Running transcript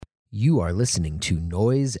You are listening to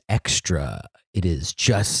Noise Extra. It is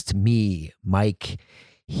just me, Mike,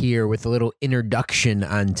 here with a little introduction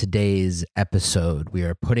on today's episode. We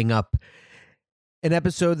are putting up an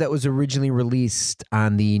episode that was originally released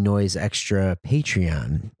on the Noise Extra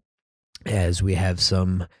Patreon, as we have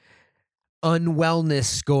some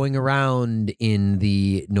unwellness going around in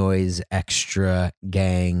the Noise Extra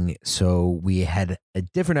gang. So we had a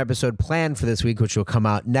different episode planned for this week, which will come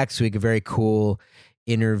out next week. A very cool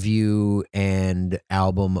interview and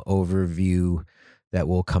album overview that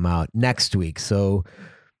will come out next week. So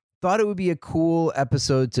thought it would be a cool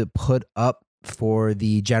episode to put up for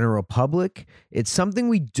the general public. It's something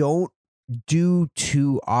we don't do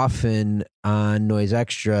too often on Noise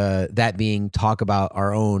Extra, that being talk about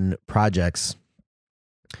our own projects.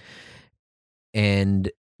 And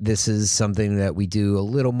this is something that we do a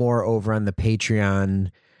little more over on the Patreon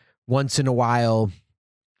once in a while.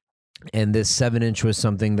 And this 7-inch was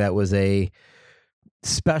something that was a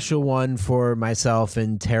special one for myself,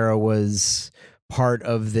 and Tara was part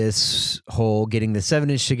of this whole getting the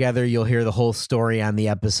 7-inch together. You'll hear the whole story on the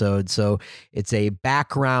episode. So it's a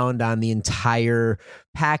background on the entire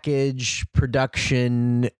package,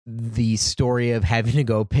 production, the story of having to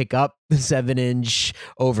go pick up the 7-inch,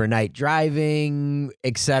 overnight driving,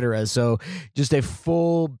 etc. So just a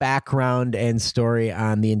full background and story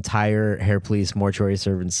on the entire Hair Police Mortuary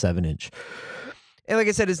Servants 7-inch. And like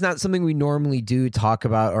I said, it's not something we normally do, talk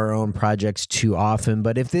about our own projects too often.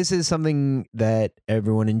 But if this is something that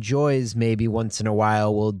everyone enjoys, maybe once in a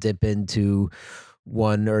while we'll dip into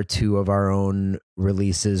one or two of our own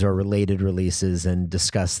releases or related releases and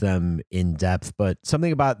discuss them in depth. But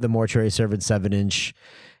something about the Mortuary Servant 7-inch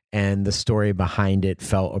and the story behind it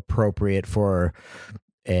felt appropriate for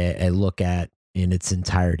a look at in its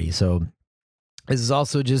entirety. So this is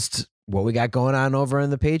also just what we got going on over on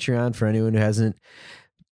the Patreon for anyone who hasn't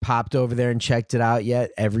popped over there and checked it out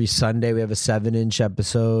yet. Every Sunday we have a 7-inch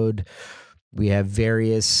episode. We have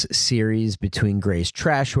various series between Gray's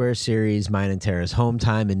Trashware series, mine and Tara's Home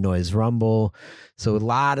Time, and Noise Rumble. So a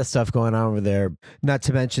lot of stuff going on over there. Not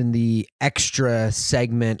to mention the extra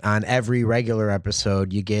segment on every regular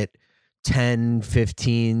episode. You get 10,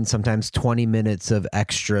 15, sometimes 20 minutes of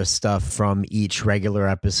extra stuff from each regular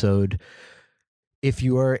episode if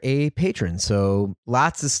you are a patron. So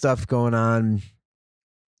lots of stuff going on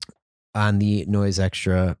the Noise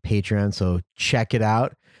Extra Patreon. So check it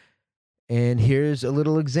out. And here's a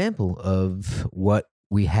little example of what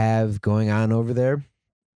we have going on over there.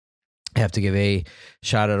 I have to give a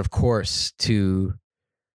shout out, of course, to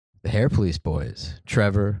the Hair Police boys,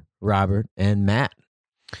 Trevor, Robert, and Matt.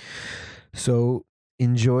 So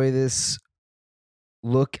enjoy this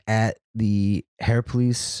look at the Hair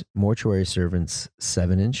Police Mortuary Servants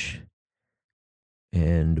 7-inch.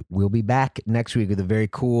 And we'll be back next week with a very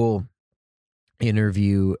cool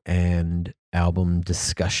interview and album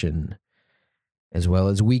discussion, as well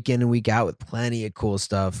as week in and week out with plenty of cool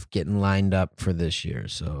stuff getting lined up for this year.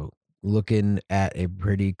 So looking at a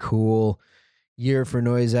pretty cool year for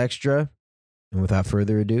Noise Extra. And without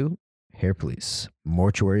further ado, Hair Police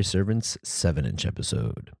Mortuary Servants 7-inch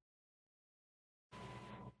episode.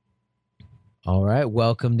 All right,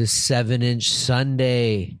 welcome to 7-inch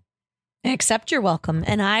Sunday. Accept your welcome,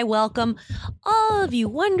 and I welcome all of you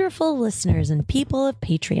wonderful listeners and people of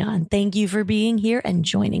Patreon. Thank you for being here and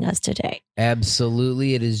joining us today.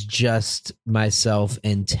 Absolutely. It is just myself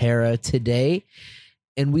and Tara today,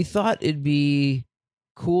 and we thought it'd be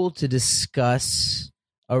cool to discuss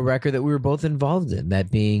a record that we were both involved in,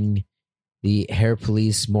 that being the Hair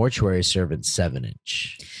Police Mortuary Servants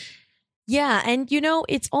 7-inch. Yeah, and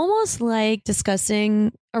it's almost like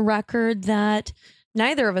discussing a record that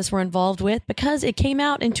neither of us were involved with because it came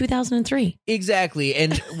out in 2003. Exactly.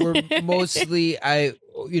 And we're mostly,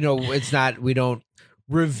 it's not, we don't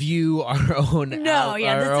review our own this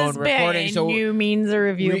own is recording. bad. So New means a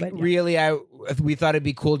review. But yeah. Really, we thought it'd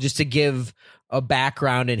be cool just to give a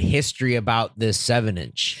background and history about this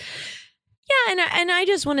 7-inch. Yeah, and I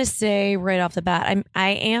just want to say right off the bat, I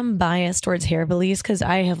am biased towards Hair Police because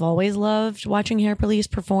I have always loved watching Hair Police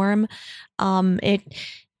perform.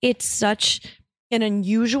 It's such an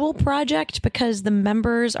unusual project because the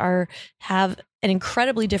members have an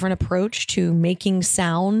incredibly different approach to making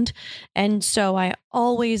sound. And so I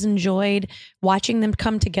always enjoyed watching them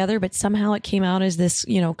come together, but somehow it came out as this,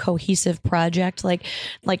 cohesive project, like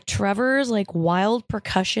Trevor's wild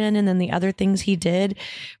percussion. And then the other things he did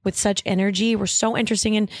with such energy were so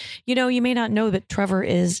interesting. And, you may not know that Trevor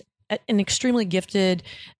is an extremely gifted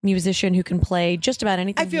musician who can play just about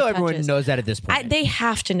anything. I feel he everyone touches. knows that at this point. They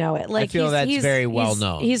have to know it. Like, I feel that's very well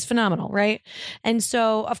known. He's phenomenal, right? And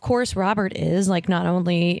so, of course, Robert is like not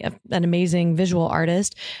only an amazing visual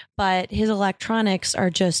artist, but his electronics are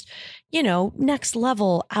just, next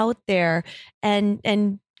level out there,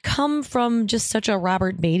 and come from just such a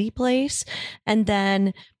Robert Beatty place. And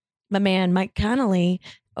then my man Mike Connolly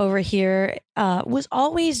over here was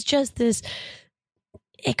always just this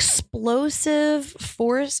explosive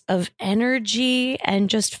force of energy, and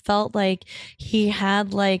just felt like he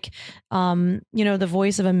had like the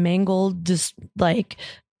voice of a mangled, just like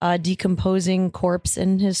decomposing corpse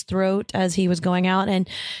in his throat as he was going out. And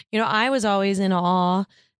I was always in awe,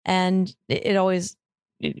 and it always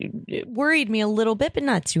it worried me a little bit, but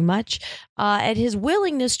not too much, at his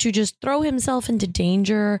willingness to just throw himself into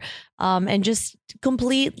danger, and just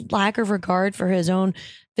complete lack of regard for his own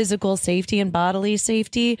physical safety and bodily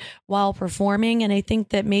safety while performing. And I think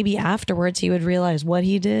that maybe afterwards he would realize what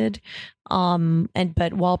he did.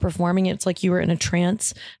 But while performing, it's like you were in a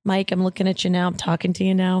trance. Mike, I'm looking at you now, I'm talking to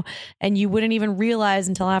you now, and you wouldn't even realize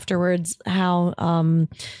until afterwards how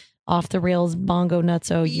off the rails bongo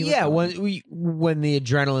nutso you when the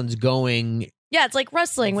adrenaline's going. Yeah, it's like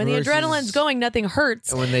wrestling. When the adrenaline's going, nothing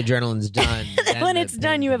hurts. When the adrenaline's done. When it's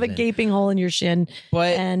done, you have a gaping hole in your shin,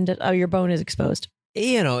 and your bone is exposed.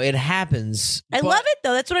 It happens. I love it,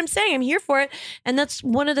 though. That's what I'm saying. I'm here for it. And that's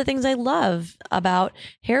one of the things I love about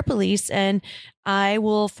Hair Police. And I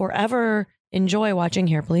will forever enjoy watching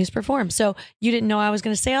Hair Police perform. So you didn't know I was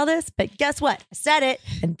going to say all this, but guess what? I said it,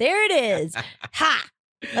 and there it is. Ha!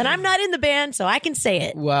 And I'm not in the band, so I can say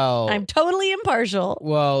it. Well, I'm totally impartial.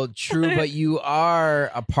 Well, true, but you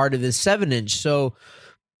are a part of this 7-inch. So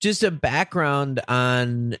just a background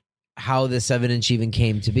on how the 7-inch even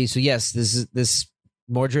came to be. So yes, this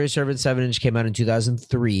Mortuary Servant 7-inch came out in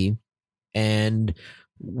 2003, and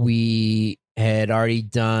we had already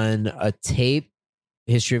done a tape,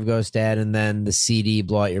 History of Ghost Dad, and then the CD,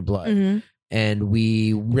 Blow Out Your Blood. Mm-hmm. And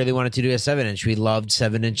we really wanted to do a 7-inch. We loved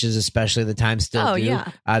 7-inches, especially at the time, still do,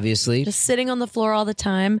 obviously. Just sitting on the floor all the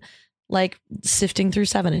time, like sifting through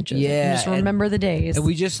 7-inches. Yeah. Just remember the days. And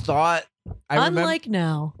we just thought... Unlike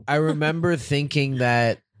now. I remember thinking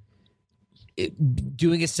that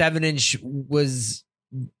doing a 7-inch was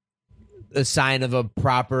a sign of a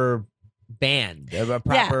proper band, of a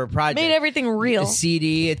proper project. Made everything real. A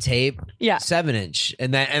CD, a tape, 7-inch,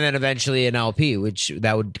 and then eventually an LP, which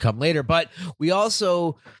that would come later. But we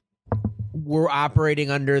also were operating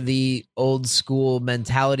under the old school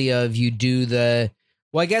mentality of you do the.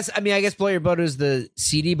 Well, I guess Blow Your Blood is the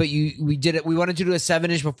CD, but we did it. We wanted to do a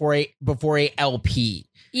 7-inch before a LP.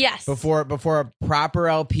 Yes. Before a proper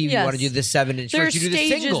LP, we want to do the 7-inch. There are you do the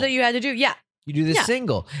stages single that you had to do. Yeah. You do the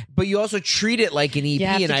single, but you also treat it like an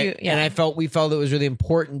EP, we felt it was really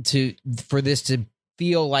important for this to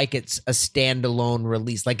feel like it's a standalone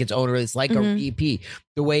release, like its own release, like a EP,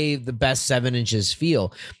 the way the best 7-inches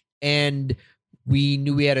feel. And we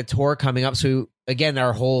knew we had a tour coming up, so again,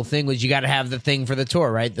 our whole thing was you got to have the thing for the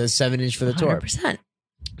tour, right? The 7-inch for the 100%. tour.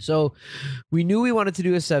 So we knew we wanted to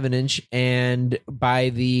do a 7-inch, and by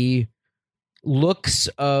the looks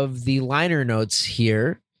of the liner notes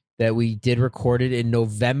here, that we did record it in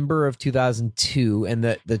November of 2002, and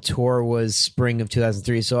the tour was spring of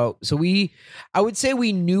 2003. So I would say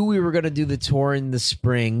we knew we were going to do the tour in the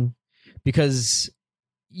spring, because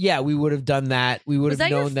we would have done that. We would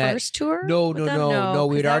have known that. First tour? No.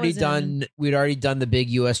 We'd already done the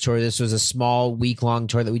big US tour. This was a small week-long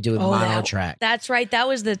tour that we did with Monotrack. That's right. That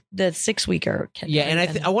was the 6-weeker. Yeah,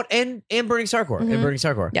 and Burning Starcore. And Burning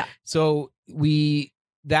Starcore. Yeah. So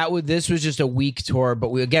this was just a week tour, but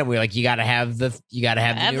we're like, you got to have the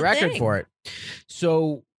new record for it.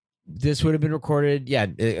 So this would have been recorded,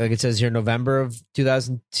 like it says here, November of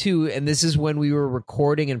 2002, and this is when we were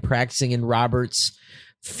recording and practicing in Robert's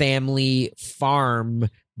family farm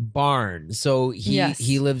barn. So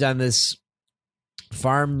he lived on this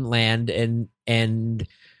farmland, and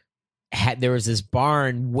there was this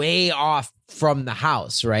barn way off from the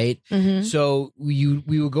house, right? Mm-hmm. So we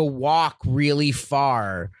would go walk really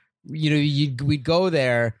far. We'd go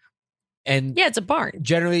there, and it's a barn.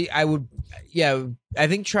 Generally, I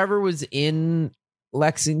think Trevor was in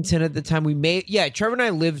Lexington at the time. Trevor and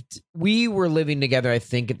I we were living together, I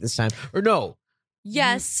think, at this time. Or no.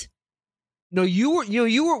 Yes. No,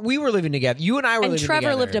 we were living together. You and I were living together. And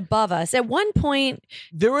Trevor lived above us. At one point,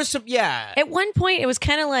 there was some, At one point, it was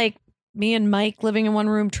kind of like me and Mike living in one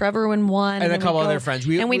room, Trevor in one. And a couple other friends.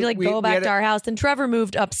 We'd go back to our house. And Trevor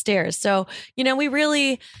moved upstairs. So, we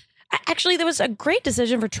really, Actually, there was a great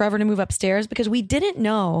decision for Trevor to move upstairs because we didn't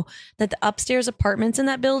know that the upstairs apartments in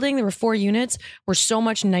that building, there were 4 units, were so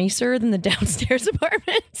much nicer than the downstairs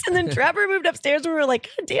apartments. And then Trevor moved upstairs and we were like,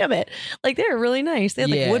 God damn it. Like, they were really nice. They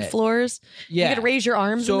had like wood floors. Yeah. You could raise your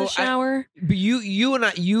arms in the shower. But you and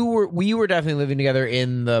I, we were definitely living together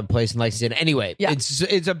in the place in Lexington. Anyway,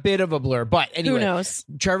 it's a bit of a blur. But anyway, who knows?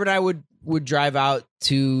 Trevor and I would drive out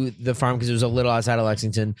to the farm because it was a little outside of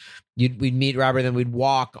Lexington. We'd meet Robert, then we'd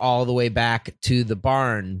walk all the way back to the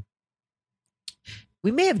barn. We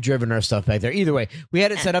may have driven our stuff back there. Either way, we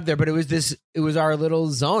had it set up there, but it was our little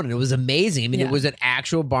zone, and it was amazing. I mean, it was an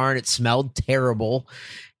actual barn. It smelled terrible.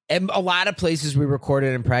 And a lot of places we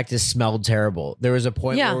recorded and practiced smelled terrible. There was a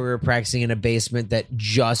point where we were practicing in a basement that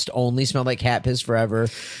just only smelled like cat piss forever.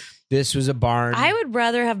 This was a barn. I would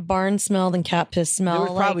rather have barn smell than cat piss smell.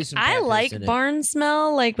 There was probably some cat I piss like in it. barn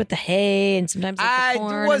smell, like with the hay and sometimes like the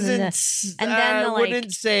corn. I wasn't. I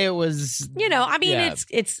wouldn't say it was. You know, I mean,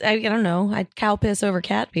 it's. I don't know. I'd cow piss over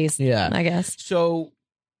cat piss. Yeah, I guess. So,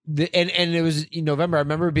 and it was in November. I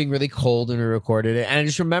remember it being really cold when we recorded it, and I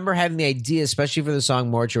just remember having the idea, especially for the song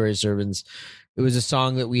 "Mortuary Servants." It was a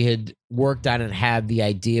song that we had worked on and had the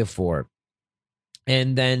idea for,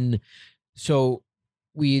 and then so.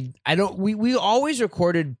 We always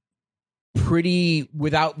recorded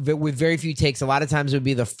with very few takes. A lot of times it would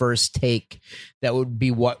be the first take that would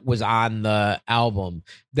be what was on the album.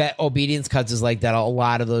 That Obedience Cuts is like that. A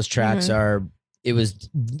lot of those tracks came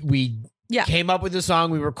up with the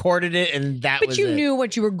song, we recorded it, and that was it. But you knew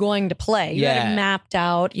what you were going to play. You had it mapped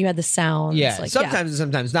out. You had the sounds. Yeah, sometimes and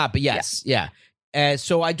sometimes not, but yes, yeah.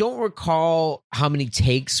 So I don't recall how many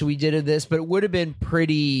takes we did of this, but it would have been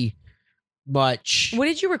pretty much. What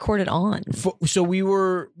did you record it on? So we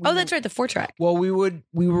were. That's right, the 4-track. Well, we would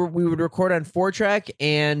record on 4-track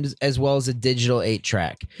and as well as a digital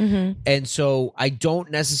 8-track. Mm-hmm. And so I don't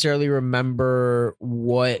necessarily remember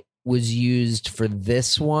what was used for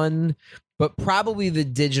this one, but probably the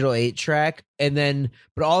digital 8-track. And then,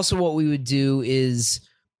 but also what we would do is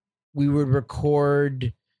we would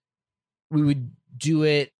do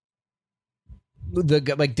it the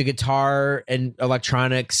guitar and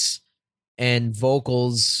electronics and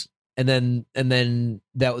vocals, and then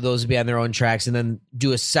those would be on their own tracks, and then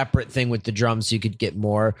do a separate thing with the drums so you could get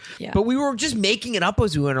more. Yeah. But we were just making it up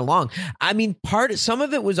as we went along. I mean, some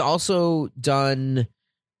of it was also done.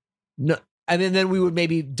 No, and then we would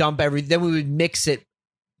maybe dump then we would mix it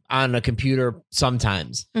on a computer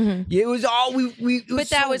sometimes. Mm-hmm. It was all it was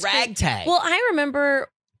that so was ragtag. Well, I remember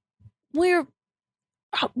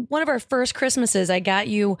one of our first Christmases, I got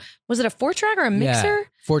you, was it a 4-track or a mixer?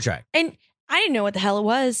 Yeah, 4-track. And I didn't know what the hell it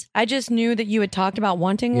was. I just knew that you had talked about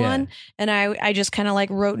wanting one. And I just kind of like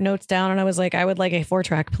wrote notes down, and I was like, I would like a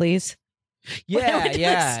 4-track, please.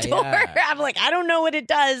 Yeah. I'm like, I don't know what it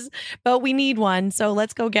does, but we need one. So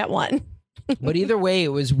let's go get one. But either way,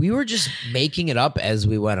 we were just making it up as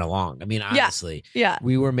we went along. I mean, honestly,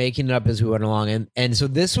 we were making it up as we went along, and so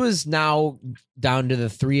this was now down to the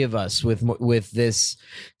 3 of us with this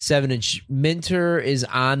 7-inch. Minter is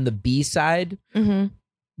on the B side,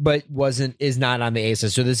 but is not on the A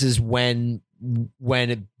side. So this is when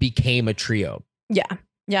it became a trio.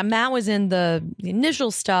 Yeah, Matt was in the initial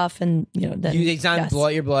stuff, and he's on Blow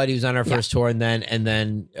Out Your Blood. He was on our first tour, and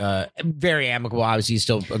then very amicable. Obviously, he's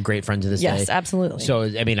still a great friend to this day. Yes, absolutely. So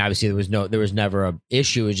I mean, obviously, there was never a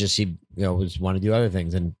issue. It's just he was want to do other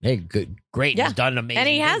things, and hey, great. Yeah. He's done amazing, and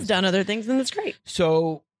he things. has done other things, and that's great.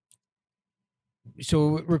 So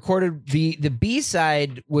recorded the B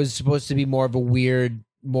side was supposed to be more of a weird,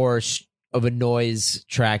 more of a noise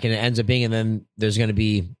track, and it ends up being, and then there's going to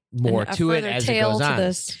be more to it as it goes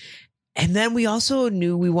on. And then we also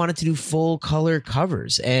knew we wanted to do full color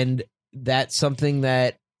covers, and that's something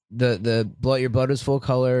that the Blow Out Your Blood was full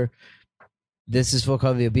color. This is full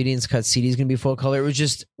color. The Obedience Cut CD is going to be full color. It was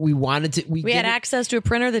just we wanted to. We had access to a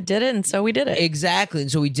printer that did it, and so we did it exactly.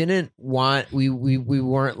 And so we didn't want we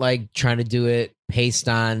weren't like trying to do it paste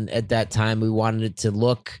on at that time. We wanted it to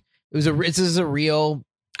look. This is a real.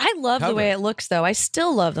 I love the way it looks, though. I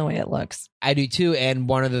still love the way it looks. I do too. And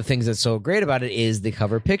one of the things that's so great about it is the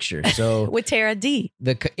cover picture. So with Tara D.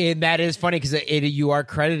 And that is funny because you are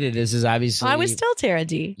credited. This is obviously. I was still Tara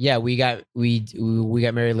D. Yeah, we got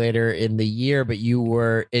married later in the year, but you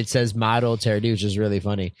were. It says model Tara D, which is really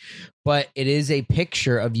funny. But it is a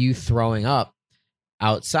picture of you throwing up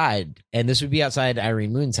outside, and this would be outside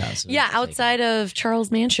Irene Moon's house. Yeah, outside of Charles'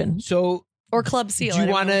 mansion. So or Club Seal. Do you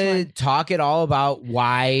want to talk at all about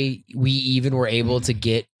why we even were able to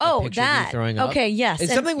get a picture of you throwing up? Okay, yes.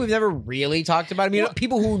 It's something we've never really talked about. I mean,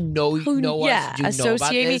 people who know us do know about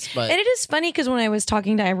this. But. And it is funny because when I was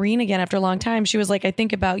talking to Irene again after a long time, she was like, I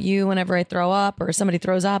think about you whenever I throw up or somebody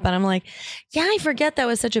throws up. And I'm like, yeah, I forget that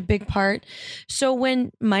was such a big part. So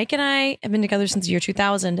when Mike and I have been together since the year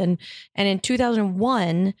 2000 and in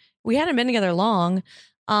 2001, we hadn't been together long.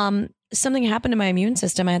 Something happened to my immune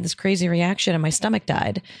system. I had this crazy reaction and my stomach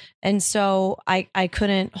died. And so I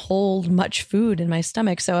couldn't hold much food in my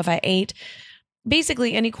stomach. So if I ate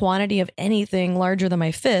basically any quantity of anything larger than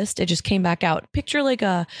my fist, it just came back out. Picture like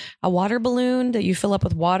a water balloon that you fill up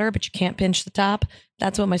with water, but you can't pinch the top.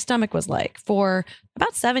 That's what my stomach was like for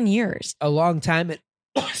about 7 years. A long time.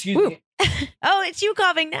 Excuse me. Oh, it's you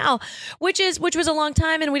coughing now, which was a long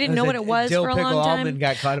time, and we didn't know what it was for a long time. Almond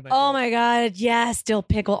got caught in my oh my God, yes, dill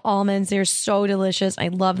pickle almonds. They're so delicious. I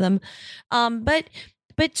love them. But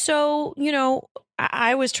so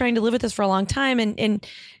I was trying to live with this for a long time, and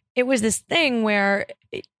it was this thing where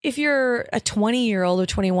if you're a 20-year-old or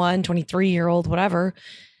 21, 23-year-old, whatever,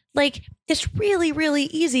 like it's really, really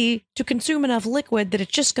easy to consume enough liquid that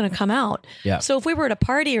it's just going to come out. Yeah. So if we were at a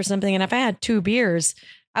party or something, and if I had 2 beers,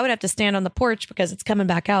 I would have to stand on the porch because it's coming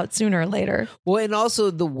back out sooner or later. Well, and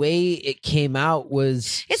also the way it came out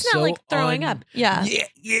was it's not like throwing up. Yeah.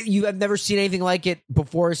 You have never seen anything like it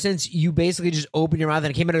before or since. You basically just opened your mouth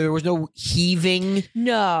and it came out. There was no heaving.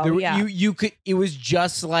 No. You could, it was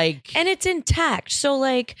just like. And it's intact. So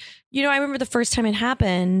like, I remember the first time it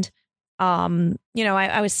happened,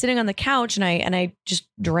 I was sitting on the couch and I just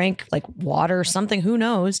drank like water or something, who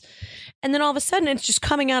knows? And then all of a sudden it's just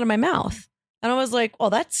coming out of my mouth. And I was like,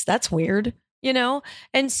 well, that's weird,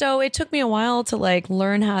 And so it took me a while to like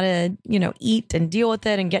learn how to, eat and deal with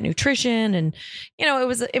it and get nutrition. And,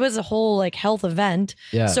 it was a whole like health event.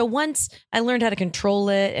 Yeah. So once I learned how to control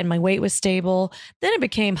it and my weight was stable, then it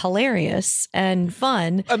became hilarious and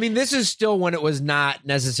fun. I mean, this is still when it was not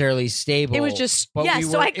necessarily stable. It was just,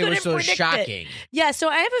 so I couldn't predict it. shocking. Yeah. So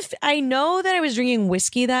I know that I was drinking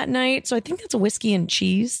whiskey that night. So I think that's whiskey and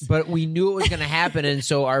cheese. But we knew it was going to happen. And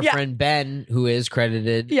so our friend Ben, who is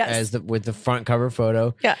credited as with the front cover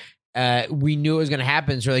photo. Yeah. We knew it was going to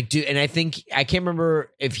happen. So we're like, dude, and I can't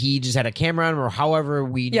remember if he just had a camera on him or however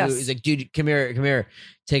we knew. He's like, dude, come here,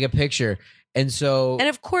 take a picture. And so, and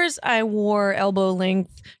of course I wore elbow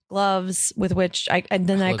length gloves with which I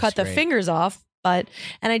cut the fingers off, and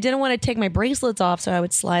I didn't want to take my bracelets off. So I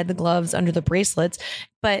would slide the gloves under the bracelets.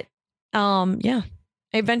 But,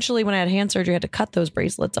 eventually when I had hand surgery, I had to cut those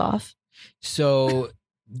bracelets off. So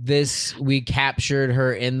we captured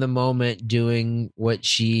her in the moment doing what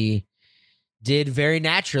she did very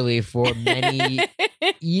naturally for many,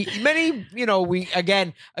 we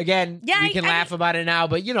can laugh about it now,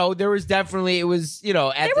 but there was definitely, it was, at the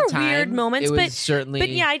time. There were weird moments, but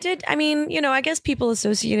yeah, I did. I mean, I guess people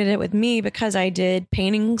associated it with me because I did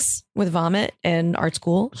paintings with vomit in art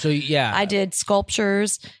school. So yeah, I did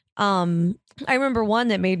sculptures. I remember one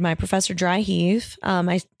that made my professor dry heave.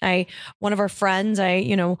 One of our friends,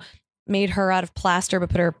 made her out of plaster,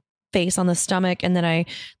 but put her face on the stomach. And then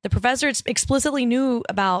the professor explicitly knew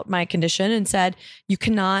about my condition and said, you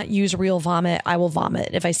cannot use real vomit. I will vomit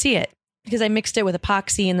if I see it, because I mixed it with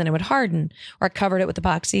epoxy and then it would harden, or I covered it with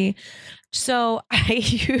epoxy. So I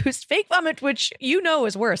used fake vomit, which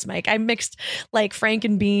is worse, Mike. I mixed like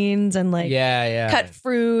frankenbeans and like cut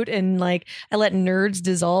fruit, and like I let nerds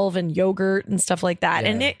dissolve in yogurt and stuff like that.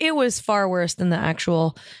 Yeah. And it was far worse than the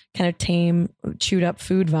actual kind of tame chewed up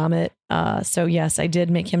food vomit. So yes, I did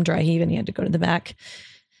make him dry heave and he had to go to the back.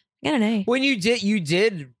 I got an A. When you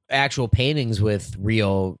did actual paintings with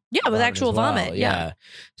real with actual vomit. Yeah.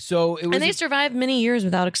 So it was, and they survived many years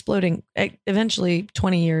without exploding. Eventually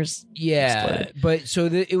 20 years. Yeah. Exploded. But so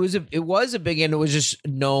it was a big, and it was just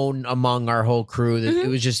known among our whole crew that it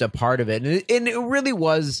was just a part of it. And it really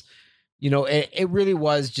was, it really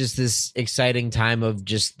was just this exciting time of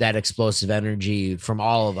just that explosive energy from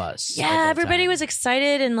all of us. Yeah. Everybody was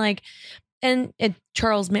excited and like, and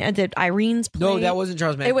Charles Mann did Irene's play. No, that wasn't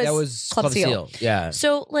Charles Mann. That was Club Seal. Yeah.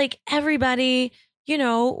 So like everybody,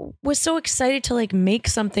 was so excited to like make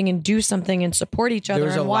something and do something and support each other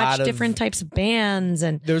and watch different types of bands.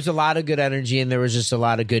 And there was a lot of good energy, and there was just a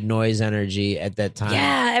lot of good noise energy at that time.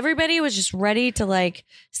 Yeah. Everybody was just ready to like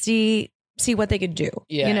see what they could do.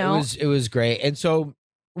 Yeah. It was great. And so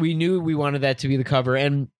we knew we wanted that to be the cover.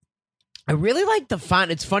 And I really like the font.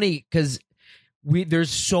 It's funny because there's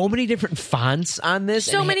so many different fonts on this.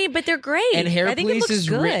 So many, but they're great. And Hair Police is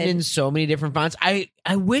written in so many different fonts. I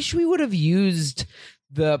wish we would have used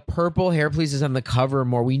the purple Hair Police is on the cover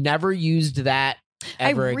more. We never used that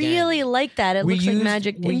ever I again. really like that. It We looks used- like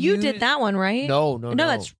magic. we You used- did that one, right? No,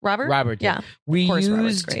 That's Robert. Robert did. Yeah. We course,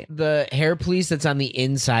 Robert's used great. the hair police that's on the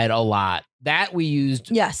inside a lot. That we used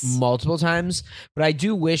Yes. multiple times, but I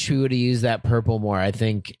do wish we would have used that purple more. I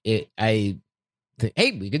think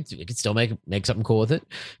hey, we could still make something cool with it,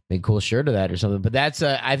 make a cool shirt of that or something. But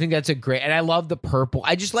I think that's a great, and I love the purple.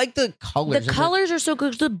 I just like the colors. The colors are so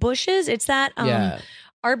good. The bushes, it's that Yeah.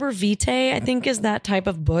 Arbor Vitae, I think, is that type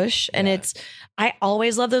of bush. And I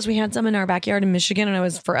always love those. We had some in our backyard in Michigan, and I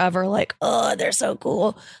was forever like, oh, they're so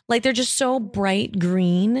cool. Like, they're just so bright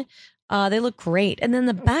green. They look great. And then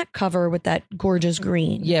the back cover with that gorgeous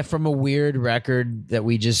green. Yeah, from a weird record that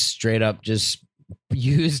we just straight up just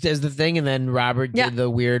used as the thing, and then Robert did the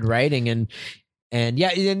weird writing, and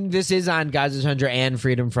this is on Gaza Tundra and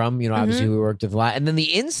Freedom From. Obviously we worked with a lot, and then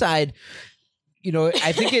the inside.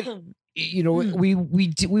 I think it. We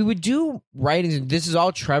would do writings. This is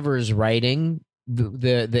all Trevor's writing.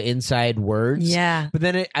 The inside words. Yeah. But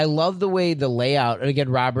then I love the way the layout, and again,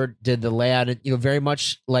 Robert did the layout, very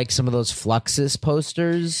much like some of those Fluxus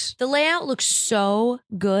posters. The layout looks so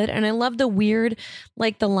good. And I love the weird,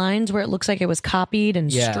 like the lines where it looks like it was copied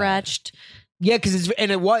and stretched. Yeah, because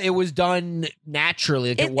it was done naturally.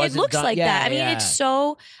 Like It wasn't looks done, like that. I mean, it's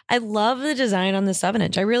so, I love the design on the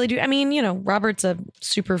 7-inch. I really do. I mean, Robert's a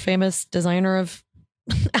super famous designer of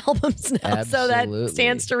albums now, so that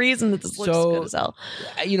stands to reason that this looks good as hell.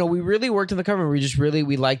 We really worked on the cover.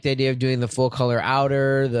 We liked the idea of doing the full color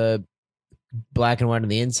outer, the black and white on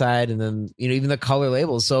the inside, and then even the color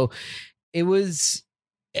labels. So it was,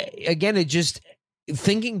 again, it just,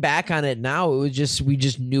 thinking back on it now, it was just, we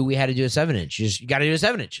just knew we had to do a 7-inch. You got to do a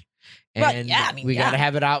 7-inch, and we got to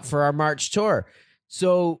have it out for our March tour.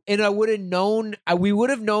 So, and we would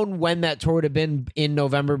have known when that tour would have been in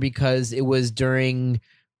November, because it was during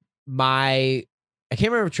I can't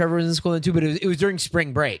remember if Trevor was in school then too, but it was during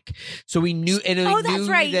spring break. So we knew, and that's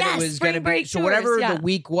right. that it was going to be, so whatever the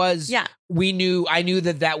week was, I knew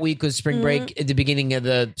that week was spring break at the beginning of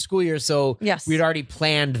the school year. So we'd already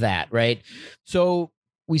planned that, right? So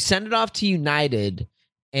we sent it off to United,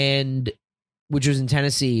 which was in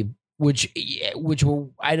Tennessee, which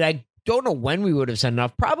I don't know when we would have sent it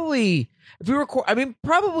off. Probably if we record,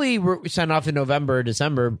 probably we sent off in November or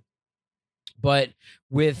December, but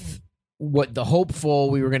with what the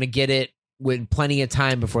hopeful we were going to get it with plenty of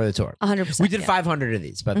time before the tour. 100%. We did 500 of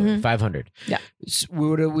these, by the way, 500. Yeah. So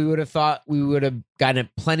we would have thought we would have gotten it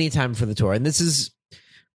plenty of time for the tour. And this is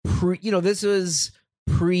this was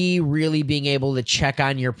pre really being able to check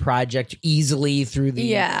on your project easily through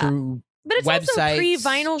through but it's websites. Also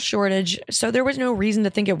pre-vinyl shortage, so there was no reason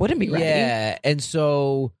to think it wouldn't be ready. Yeah. And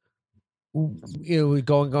so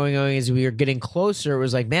going as we were getting closer, it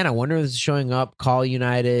was like, man, I wonder if this is showing up. Call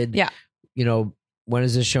United. Yeah. When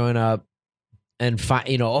is this showing up? And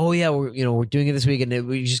we're doing it this week, and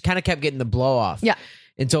we just kind of kept getting the blow off. Yeah.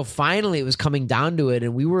 Until finally it was coming down to it,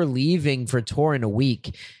 and we were leaving for tour in a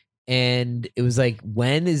week, and it was like,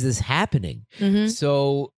 when is this happening?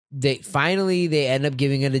 So they end up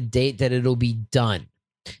giving it a date that it'll be done.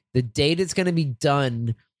 The date it's going to be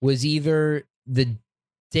done was either the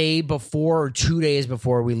day before or 2 days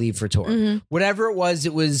before we leave for tour. Whatever it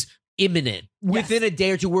was imminent. Within a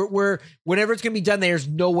day or two, we're whenever it's going to be done, there's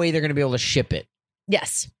no way they're going to be able to ship it.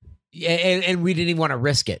 Yes. And we didn't even want to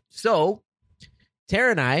risk it. So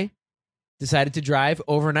Tara and I decided to drive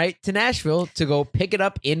overnight to Nashville to go pick it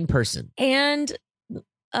up in person. And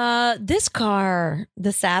this car,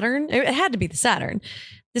 the Saturn, it had to be the Saturn.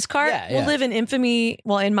 This car will live in infamy,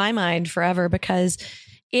 well, in my mind, forever, because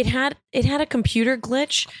it had a computer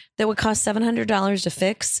glitch that would cost $700 to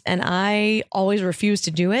fix, and I always refused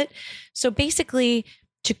to do it. So basically,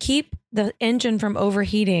 to keep the engine from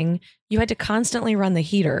overheating, you had to constantly run the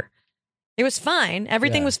heater. It was fine.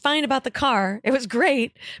 Everything was fine about the car. It was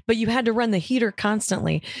great, but you had to run the heater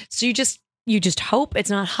constantly. So you just hope it's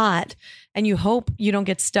not hot, and you hope you don't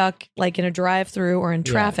get stuck like in a drive-through or in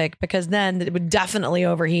traffic, because then it would definitely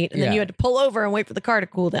overheat, and then you had to pull over and wait for the car to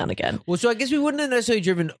cool down again. Well, so I guess we wouldn't have necessarily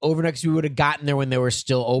driven overnight, because we would have gotten there when they were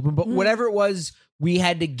still open. But whatever it was, we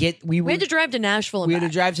had to drive to Nashville. We had to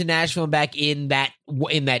drive to Nashville and back in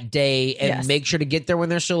that day, and make sure to get there when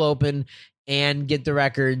they're still open and get the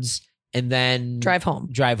records. And then drive home.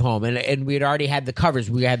 And we had already had the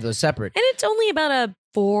covers. We had those separate. And it's only about a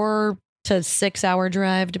 4 to 6 hour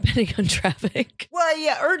drive, depending on traffic. Well,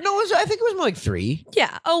 yeah. Or no, I think it was more like 3.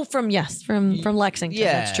 Yeah. Oh, from Lexington.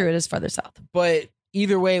 Yeah. That's true. It is farther south. But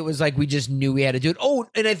either way, it was like we just knew we had to do it. Oh,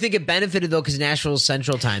 and I think it benefited, though, because Nashville's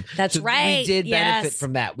Central Time. That's right. We did benefit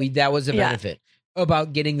from that. That was a benefit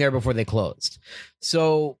about getting there before they closed.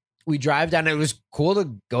 So we drive down. It was cool to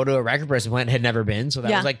go to a record pressing plant. Had never been, so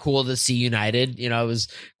that was like cool to see United. You know, it was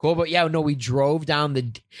cool. But yeah, no, we drove down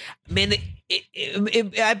the. Man,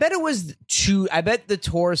 I bet it was I bet the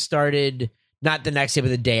tour started not the next day, but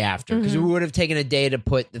the day after, because we would have taken a day to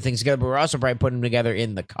put the things together. But we're also probably putting them together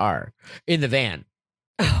in the car, in the van.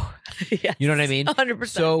 Oh, yes. You know what I mean? 100%.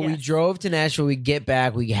 So we drove to Nashville. We get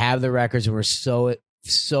back. We have the records, and we're so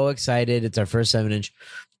excited. It's our first 7-inch.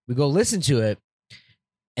 We go listen to it.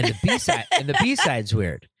 And the B-side's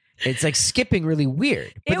weird. It's like skipping really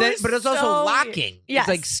weird. But it's also locking. Yes. It's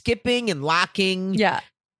like skipping and locking. Yeah.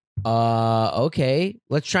 Okay,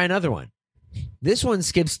 let's try another one. This one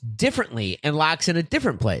skips differently and locks in a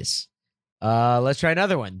different place. Let's try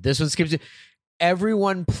another one. This one skips.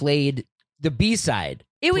 Everyone played the B-side.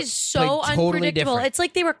 It was so totally unpredictable. different. It's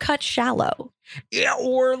like they were cut shallow. Yeah,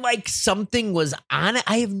 or like something was on it.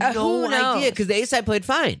 I have no idea, because the A-side played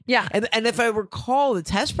fine. Yeah. And if I recall, the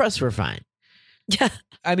test press were fine. Yeah.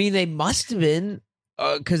 I mean, they must have been,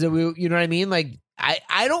 because you know what I mean? Like,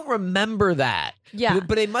 I don't remember that. Yeah.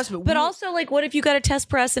 But they must have. But also, like, what if you got a test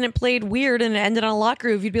press and it played weird and it ended on a lock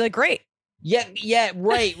groove? You'd be like, great. Yeah,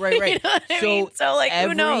 right. You know what I mean? So, like,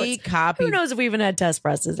 who knows? Copy, who knows if we even had test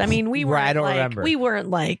presses? I mean, we weren't. I don't remember. We weren't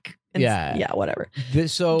like. Yeah, whatever.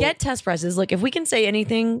 So get test presses. Look, if we can say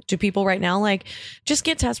anything to people right now, like, just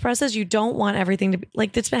get test presses. You don't want everything to be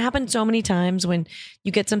like, it's been happened so many times when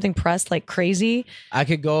you get something pressed like crazy. I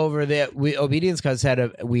could go over that. Obedience Cuts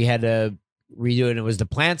we had to redo it, and it was the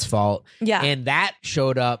plant's fault. Yeah. And that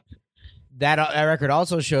showed up. That record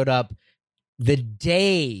also showed up the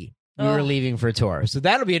day we were leaving for tour. So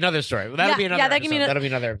that'll be another story. That'll be another episode. That'll be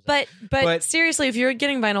another episode. But seriously, if you're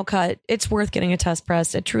getting vinyl cut, it's worth getting a test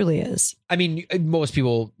press. It truly is. I mean, most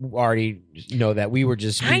people already know that. We were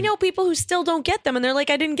just... I know people who still don't get them, and they're like,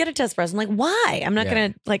 I didn't get a test press. I'm like, why? I'm not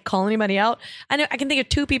going to like call anybody out. I know I can think of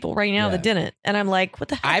 2 people right now that didn't. And I'm like, what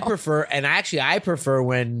the hell? I prefer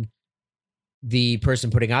when the person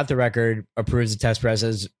putting out the record approves the test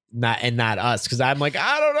presses, not us, because I'm like,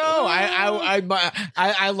 I don't know.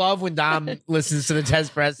 I love when Dom listens to the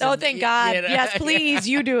test press. Oh, thank God. You know? Yes, please,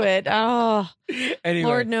 you do it. Oh, anyway,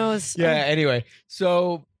 Lord knows. Yeah. Anyway,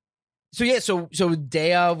 so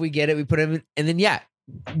day of, we get it, we put him in, and then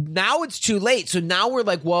now it's too late. So now we're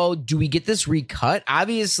like, well, do we get this recut?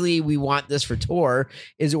 Obviously, we want this for tour.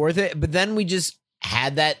 Is it worth it? But then we just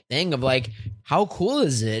had that thing of like, how cool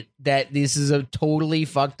is it that this is a totally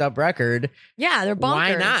fucked up record? Yeah, they're bonkers.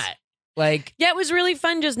 Why not? Like, yeah, it was really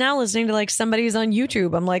fun just now listening to like somebody's on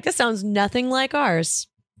YouTube. I'm like, this sounds nothing like ours.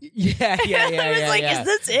 Yeah. I was like, is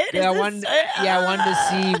this it? I wanted to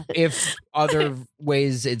see if other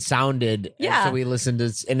ways it sounded. Yeah. And so we listened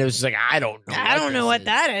to, and it was just like, I don't know. I don't know what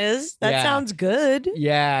that is. That sounds good.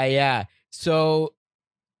 Yeah. So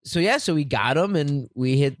we got them, and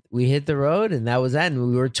we hit the road, and that was that. And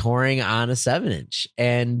we were touring on a 7-inch,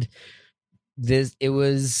 and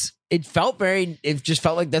it just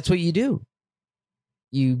felt like that's what you do.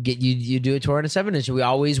 You do a tour on a 7-inch. We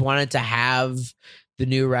always wanted to have the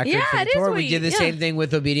new record for the tour. We did the same thing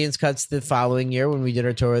with Obedience Cuts the following year when we did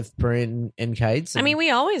our tour with Print and Kites. I mean, we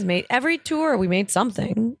always made every tour. We made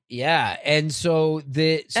something. Yeah, and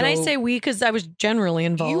and I say we because I was generally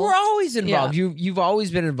involved. You were always involved. Yeah. You've always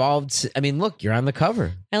been involved. I mean, look, you're on the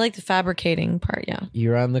cover. I like the fabricating part. Yeah,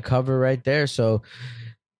 you're on the cover right there. So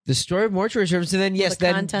the story of Mortuary Service, and then the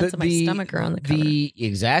contents of my stomach are on the cover.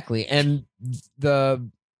 Exactly, and the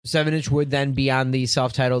 7-inch would then be on the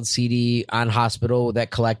self-titled CD on Hospital that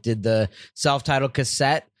collected the self-titled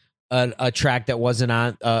cassette, a track that wasn't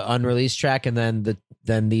on unreleased track, and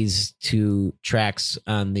then these 2 tracks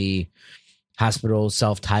on the Hospital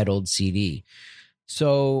self-titled CD.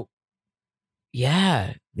 So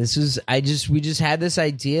yeah, we just had this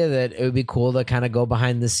idea that it would be cool to kind of go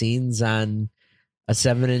behind the scenes on a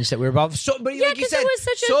 7-inch that we were involved. But like you said, it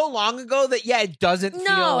was so long ago that it doesn't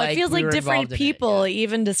feel like it feels like different people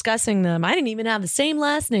even discussing them. I didn't even have the same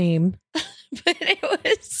last name, but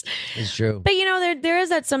it's true. But there is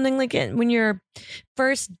that something like when you're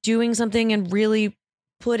first doing something and really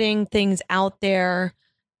putting things out there,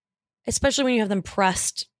 especially when you have them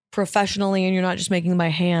pressed professionally and you're not just making them by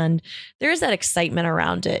hand, there is that excitement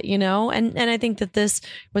around it, and I think that this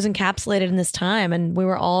was encapsulated in this time, and we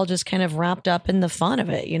were all just kind of wrapped up in the fun of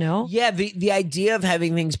it. Yeah, the idea of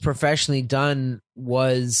having things professionally done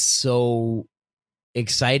was so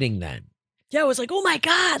exciting then. Yeah, it was like, oh my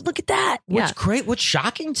God, look at that. What's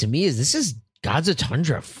shocking to me is this is Gods of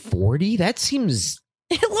Tundra 40. That seems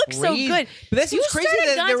it looks crazy. So good. But that seems crazy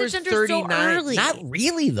that there was 39. So early. Not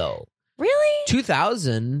really though. Really?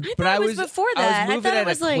 2000. But I was before that. I was moving at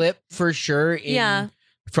a clip for sure.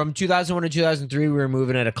 From 2001 to 2003, we were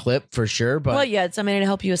moving at a clip for sure. But well, you had somebody to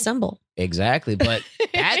help you assemble. exactly. But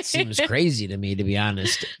that seems crazy to me, to be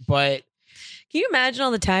honest. But can you imagine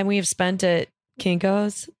all the time we have spent at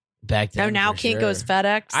Kinko's? back then, Now for Kinko's sure.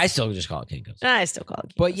 FedEx. I still just call it Kinko's. I still call it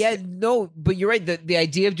Kinko's. But yeah, no, but you're right. The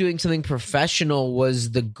idea of doing something professional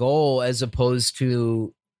was the goal, as opposed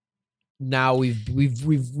to now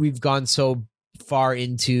we've gone so far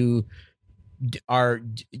into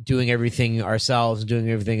doing everything ourselves, doing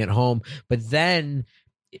everything at home. But then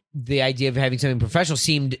the idea of having something professional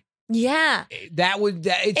seemed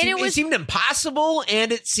it seemed impossible,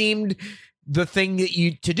 and it seemed the thing that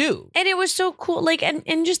you to do. And it was so cool. Like,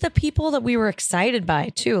 and just the people that we were excited by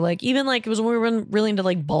too. Like, even like it was when we were really into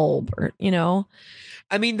like Bulb, or, you know.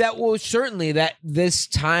 I mean, that was certainly that this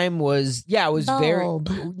time was, it was Bulb.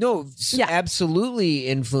 absolutely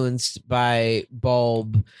influenced by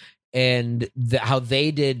Bulb and how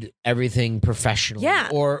they did everything professionally. Yeah.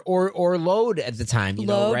 Or Load at the time, you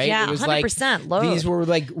know, right? Yeah, it was 100% Load. These were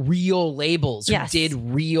like real labels who did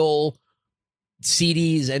real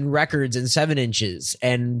CDs and records and 7-inches,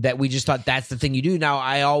 and that we just thought that's the thing you do. Now,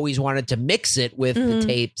 I always wanted to mix it with the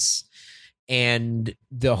tapes and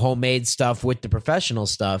the homemade stuff with the professional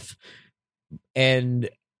stuff. And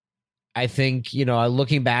I think, you know,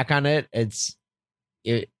 looking back on it, it's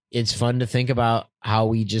fun to think about how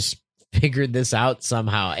we just figured this out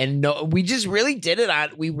somehow. And no, we just really did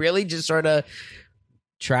it we really just sort of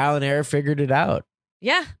trial and error figured it out.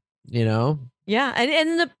 Yeah. You know? Yeah.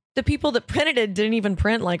 And the people that printed it didn't even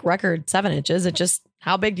print like record 7-inches. It just,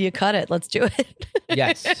 how big do you cut it? Let's do it.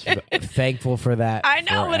 Yes. Thankful for that. I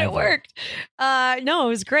know, but it worked. No, it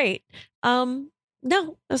was great. No,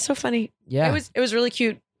 it was so funny. Yeah. It was really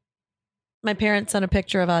cute. My parents sent a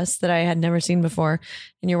picture of us that I had never seen before,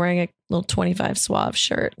 and you're wearing a little 25 Suave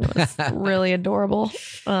shirt. It was really adorable.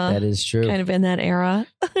 That is true. Kind of in that era.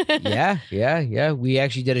 Yeah. We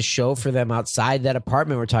actually did a show for them outside that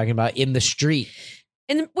apartment we're talking about, in the street.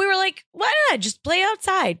 And we were like, why not just play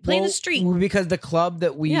outside, play in the street? Because the club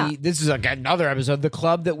that this is like another episode, the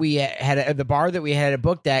club that we had, the bar that we had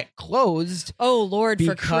booked at closed. Oh, Lord,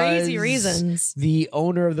 for crazy reasons. The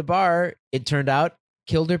owner of the bar, it turned out,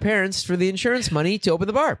 killed her parents for the insurance money to open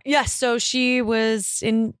the bar. Yes, so she was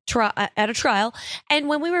at a trial. And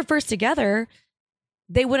when we were first together,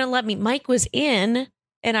 they wouldn't let me. Mike was in,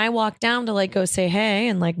 and I walked down to like go say hey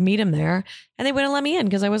and like meet him there. And they wouldn't let me in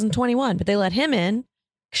because I wasn't 21, but they let him in.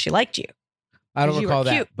 She liked you. I don't recall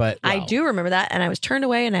that, but I do remember that, and I was turned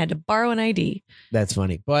away, and I had to borrow an ID. That's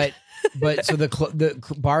funny, but so the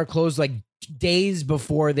bar closed like days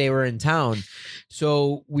before they were in town.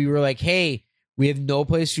 So we were like, "Hey, we have no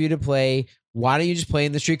place for you to play. Why don't you just play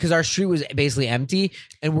in the street?" Because our street was basically empty,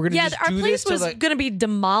 and we're gonna our place was gonna be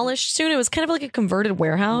demolished soon. It was kind of like a converted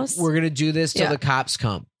warehouse. We're gonna do this till the cops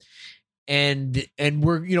come. And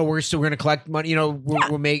we're still going to collect money.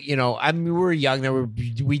 We'll make, I mean, we were young.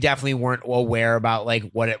 We definitely weren't aware about like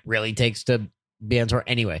what it really takes to be on tour.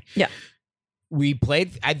 Anyway. Yeah. We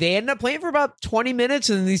played, they ended up playing for about 20 minutes,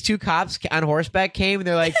 and these two cops on horseback came, and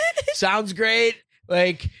they're like, sounds great.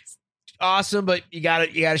 Like, awesome, but you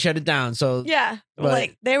gotta shut it down. So yeah,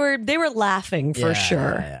 like they were laughing for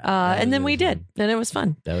sure. Yeah. And then we did, and it was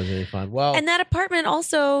fun. That was really fun. Well, and that apartment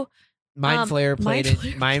also, Mind Flayer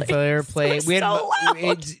played. Mind Flayer played. We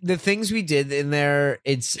had the things we did in there.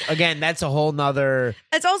 It's again, that's a whole nother.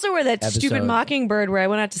 It's also where that episode. Stupid Mockingbird, where I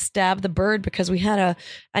went out to stab the bird because we had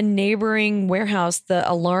a neighboring warehouse. The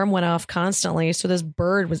alarm went off constantly, so this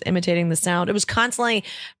bird was imitating the sound. It was constantly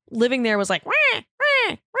living there. Was like wah,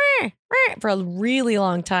 wah, wah, wah, for a really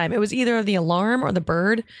long time. It was either the alarm or the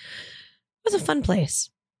bird. It was a fun place.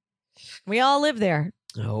 We all lived there.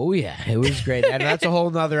 Oh yeah, it was great, and that's a whole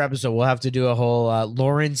nother episode. We'll have to do a whole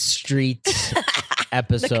Lawrence Street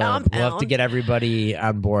episode. We'll have to get everybody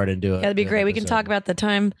on board and do it. That'd be great. We can talk about the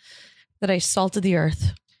time that I salted the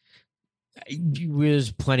earth.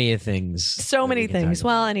 There's plenty of things. So many things.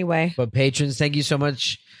 Well, anyway. But patrons, thank you so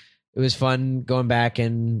much. It was fun going back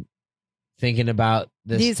and thinking about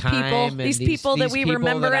these people that we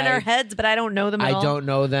remember in our heads, but I don't know them at all. I don't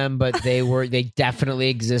know them, but they definitely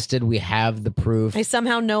existed. We have the proof. I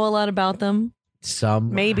somehow know a lot about them.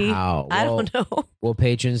 Maybe. Well, I don't know. Well,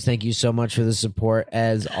 patrons, thank you so much for the support.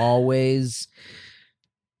 As always,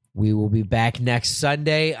 we will be back next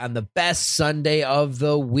Sunday on the best Sunday of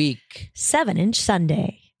the week. 7-inch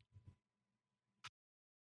Sunday.